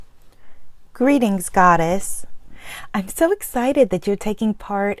Greetings, Goddess. I'm so excited that you're taking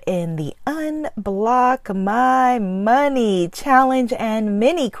part in the Unblock My Money Challenge and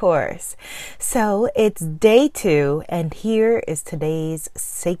mini course. So it's day 2, and here is today's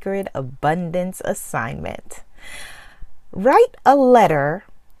sacred abundance assignment. Write a letter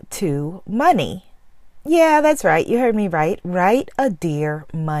to money. Yeah, that's right. You heard me right. Write a Dear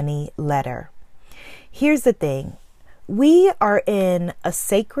Money letter. Here's the thing. We are in a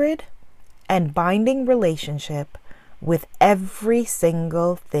sacred and binding relationship with every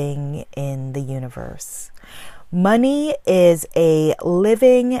single thing in the universe. Money is a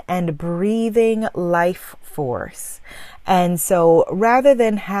living and breathing life force. And so rather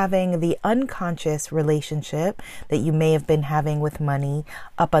than having the unconscious relationship that you may have been having with money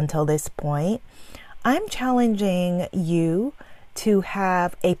up until this point, I'm challenging you to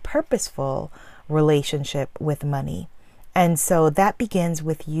have a purposeful relationship with money. And so that begins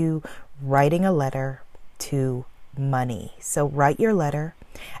with you writing a letter to money. So write your letter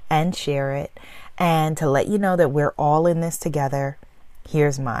and share it. And to let you know that we're all in this together,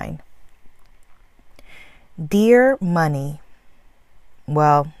 here's mine. Dear Money.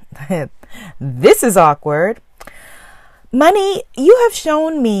 Well, this is awkward. Money, you have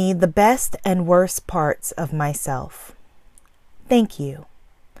shown me the best and worst parts of myself. Thank you.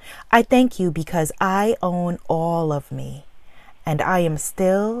 I thank you because I own all of me, and I am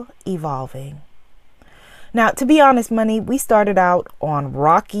still evolving. Now, to be honest, Money, we started out on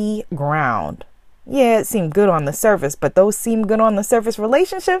rocky ground. Yeah, it seemed good on the surface, but those seem good on the surface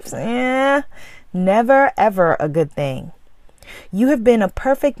relationships, never ever a good thing. You have been a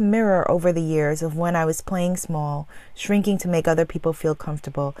perfect mirror over the years of when I was playing small, shrinking to make other people feel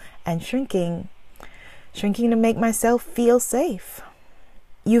comfortable, and shrinking to make myself feel safe.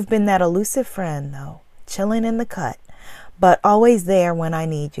 You've been that elusive friend, though, chilling in the cut, but always there when I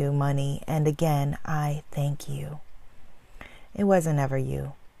need you, Money. And again, I thank you. It wasn't ever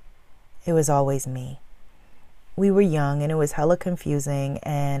you. It was always me. We were young and it was hella confusing,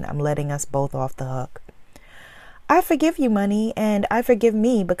 and I'm letting us both off the hook. I forgive you, Money, and I forgive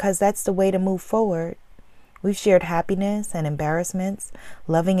me because that's the way to move forward. We've shared happiness and embarrassments,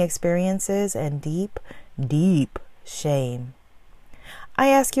 loving experiences, and deep, deep shame. I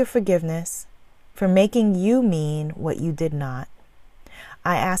ask your forgiveness for making you mean what you did not.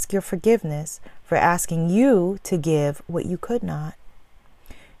 I ask your forgiveness for asking you to give what you could not.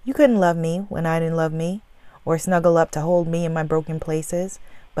 You couldn't love me when I didn't love me, or snuggle up to hold me in my broken places.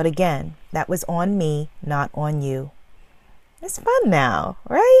 But again, that was on me, not on you. It's fun now,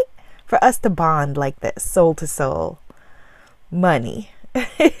 right? For us to bond like this, soul to soul. Money.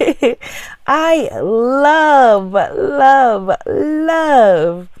 I love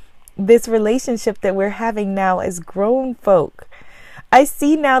this relationship that we're having now as grown folk. I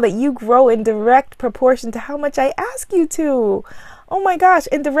see now that you grow in direct proportion to how much I ask you to. Oh my gosh,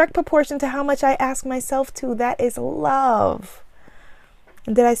 in direct proportion to how much I ask myself to. That is love.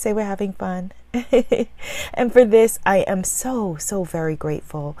 And did I say we're having fun? And for this, I am so very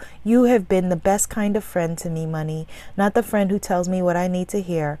grateful. You have been the best kind of friend to me, Money. Not the friend who tells me what I need to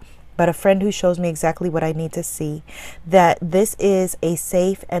hear, but a friend who shows me exactly what I need to see. That this is a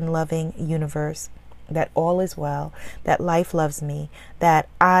safe and loving universe. That all is well. That life loves me. That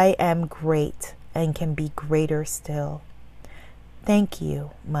I am great and can be greater still. Thank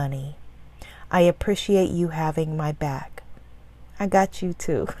you, Money. I appreciate you having my back. I got you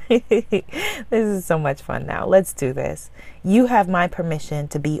too. This is so much fun now. Let's do this. You have my permission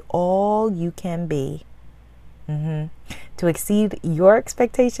to be all you can be. To exceed your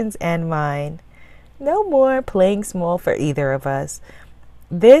expectations and mine. No more playing small for either of us.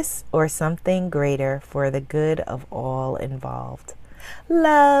 This or something greater for the good of all involved.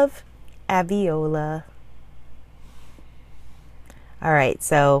 Love, Abiola. All right,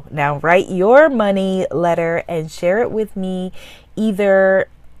 so now write your money letter and share it with me either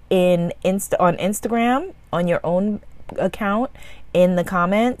on Instagram, on your own account, in the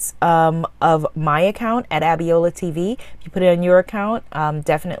comments of my account at Abiola TV. If you put it on your account,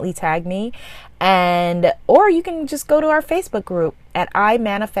 definitely tag me. Or you can just go to our Facebook group at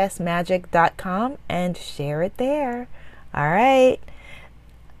imanifestmagic.com and share it there. All right.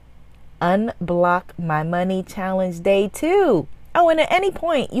 Unblock My Money Challenge Day 2. Oh, and at any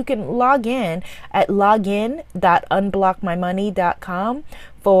point, you can log in at login.unblockmymoney.com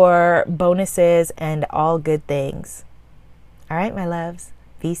for bonuses and all good things. All right, my loves.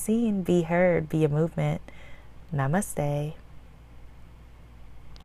 Be seen, be heard, be a movement. Namaste.